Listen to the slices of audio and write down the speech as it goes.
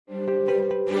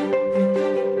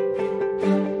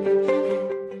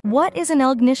What is an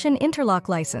ignition interlock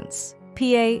license? PA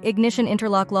Ignition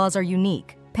Interlock laws are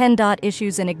unique. PennDOT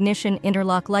issues an ignition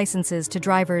interlock licenses to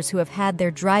drivers who have had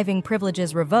their driving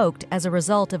privileges revoked as a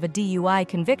result of a DUI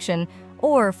conviction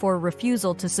or for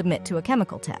refusal to submit to a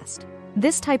chemical test.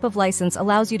 This type of license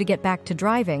allows you to get back to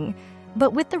driving,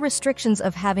 but with the restrictions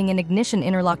of having an ignition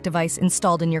interlock device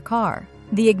installed in your car.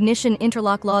 The ignition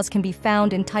interlock laws can be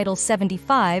found in Title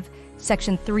 75,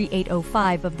 Section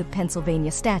 3805 of the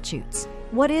Pennsylvania statutes.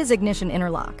 What is ignition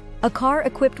interlock? A car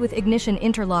equipped with ignition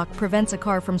interlock prevents a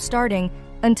car from starting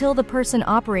until the person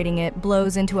operating it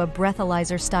blows into a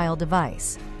breathalyzer-style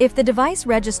device. If the device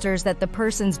registers that the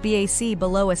person's BAC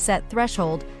below a set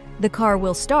threshold, the car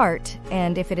will start,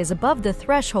 and if it is above the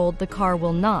threshold, the car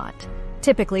will not.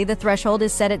 Typically, the threshold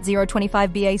is set at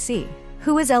 0.25 BAC.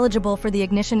 Who is eligible for the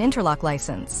ignition interlock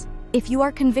license? If you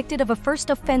are convicted of a first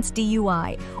offense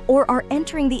DUI or are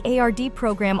entering the ARD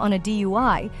program on a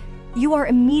DUI, you are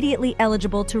immediately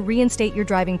eligible to reinstate your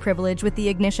driving privilege with the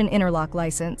ignition interlock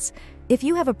license. If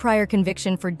you have a prior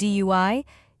conviction for DUI,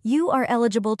 you are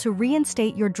eligible to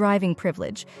reinstate your driving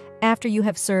privilege after you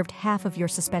have served half of your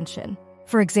suspension.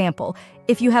 For example,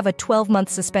 if you have a 12-month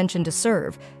suspension to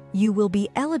serve, you will be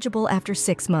eligible after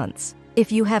 6 months. If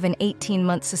you have an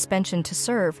 18-month suspension to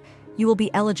serve, you will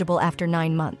be eligible after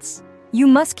 9 months. You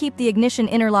must keep the ignition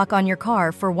interlock on your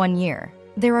car for 1 year.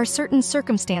 There are certain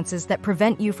circumstances that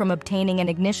prevent you from obtaining an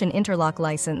ignition interlock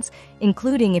license,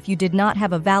 including if you did not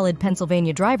have a valid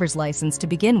Pennsylvania driver's license to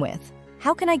begin with.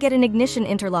 How can I get an ignition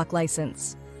interlock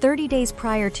license? 30 days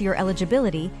prior to your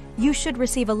eligibility, you should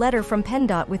receive a letter from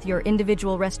PennDOT with your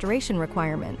individual restoration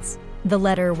requirements. The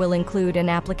letter will include an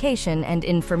application and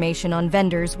information on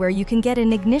vendors where you can get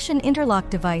an ignition interlock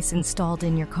device installed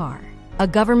in your car. A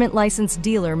government licensed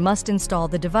dealer must install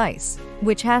the device,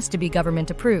 which has to be government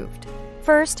approved.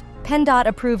 First, PennDOT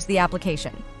approves the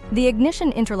application. The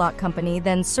ignition interlock company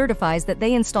then certifies that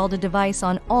they installed a device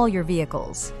on all your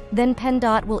vehicles. Then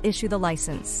PennDOT will issue the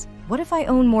license. What if I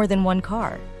own more than one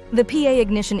car? The PA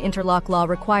Ignition Interlock law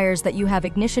requires that you have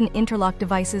ignition interlock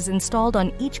devices installed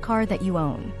on each car that you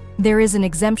own. There is an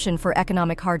exemption for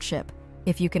economic hardship.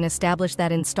 If you can establish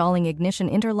that installing ignition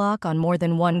interlock on more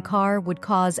than one car would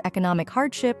cause economic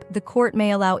hardship, the court may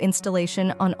allow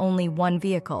installation on only one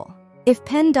vehicle. If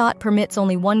PennDOT permits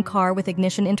only one car with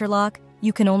ignition interlock,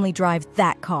 you can only drive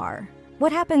that car.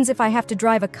 What happens if I have to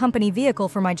drive a company vehicle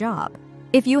for my job?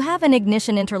 If you have an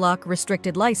ignition interlock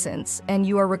restricted license and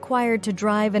you are required to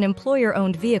drive an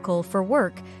employer-owned vehicle for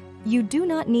work, you do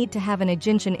not need to have an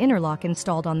ignition interlock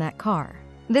installed on that car.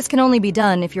 This can only be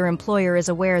done if your employer is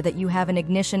aware that you have an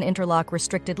ignition interlock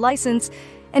restricted license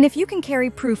and if you can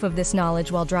carry proof of this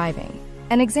knowledge while driving.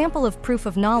 An example of proof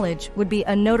of knowledge would be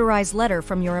a notarized letter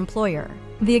from your employer.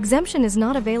 The exemption is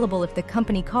not available if the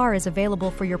company car is available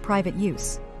for your private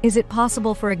use. Is it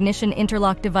possible for ignition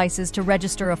interlock devices to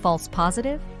register a false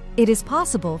positive? It is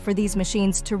possible for these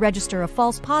machines to register a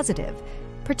false positive,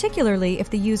 particularly if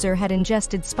the user had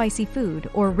ingested spicy food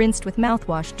or rinsed with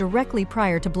mouthwash directly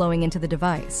prior to blowing into the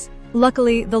device.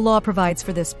 Luckily, the law provides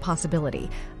for this possibility,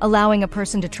 allowing a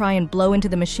person to try and blow into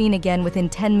the machine again within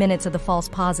 10 minutes of the false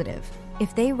positive.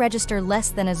 If they register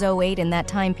less than a 0.08 in that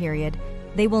time period,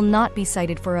 they will not be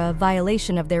cited for a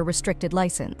violation of their restricted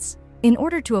license. In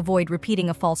order to avoid repeating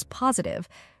a false positive,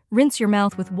 rinse your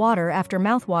mouth with water after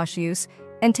mouthwash use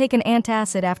and take an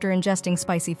antacid after ingesting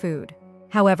spicy food.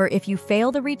 However, if you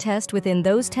fail the retest within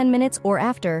those 10 minutes or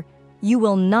after, you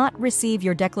will not receive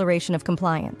your declaration of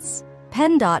compliance.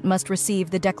 PennDOT must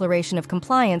receive the declaration of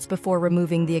compliance before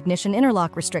removing the ignition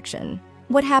interlock restriction.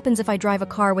 What happens if I drive a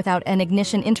car without an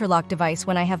ignition interlock device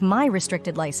when I have my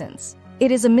restricted license? It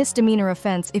is a misdemeanor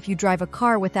offense if you drive a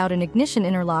car without an ignition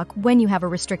interlock when you have a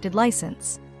restricted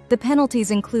license. The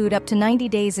penalties include up to 90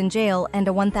 days in jail and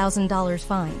a $1,000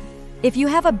 fine. If you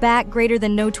have a BAC greater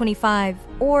than 0.25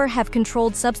 or have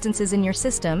controlled substances in your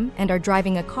system and are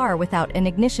driving a car without an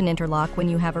ignition interlock when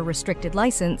you have a restricted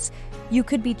license, you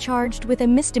could be charged with a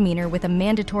misdemeanor with a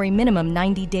mandatory minimum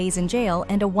 90 days in jail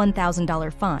and a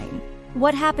 $1,000 fine.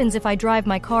 What happens if I drive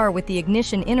my car with the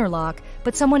ignition interlock,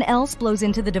 but someone else blows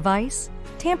into the device?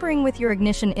 Tampering with your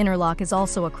ignition interlock is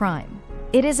also a crime.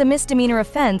 It is a misdemeanor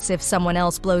offense if someone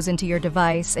else blows into your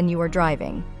device and you are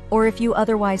driving, or if you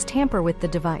otherwise tamper with the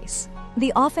device.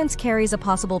 The offense carries a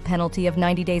possible penalty of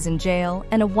 90 days in jail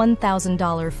and a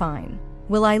 $1,000 fine.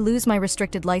 Will I lose my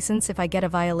restricted license if I get a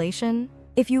violation?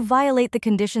 If you violate the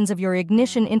conditions of your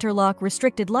ignition interlock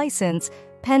restricted license,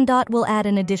 PennDOT will add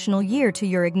an additional year to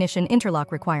your ignition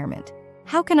interlock requirement.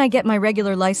 How can I get my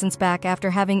regular license back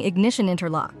after having ignition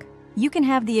interlock? You can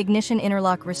have the ignition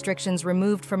interlock restrictions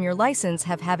removed from your license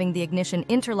having the ignition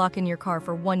interlock in your car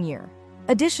for 1 year.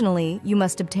 Additionally, you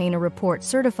must obtain a report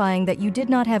certifying that you did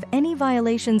not have any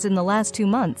violations in the last 2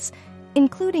 months,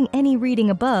 including any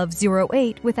reading above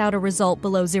 0.8 without a result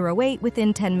below 0.8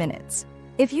 within 10 minutes.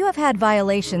 If you have had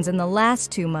violations in the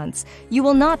last 2 months, you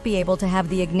will not be able to have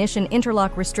the ignition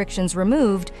interlock restrictions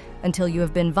removed until you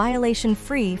have been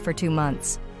violation-free for 2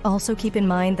 months. Also keep in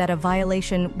mind that a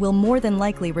violation will more than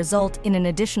likely result in an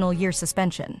additional year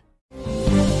suspension.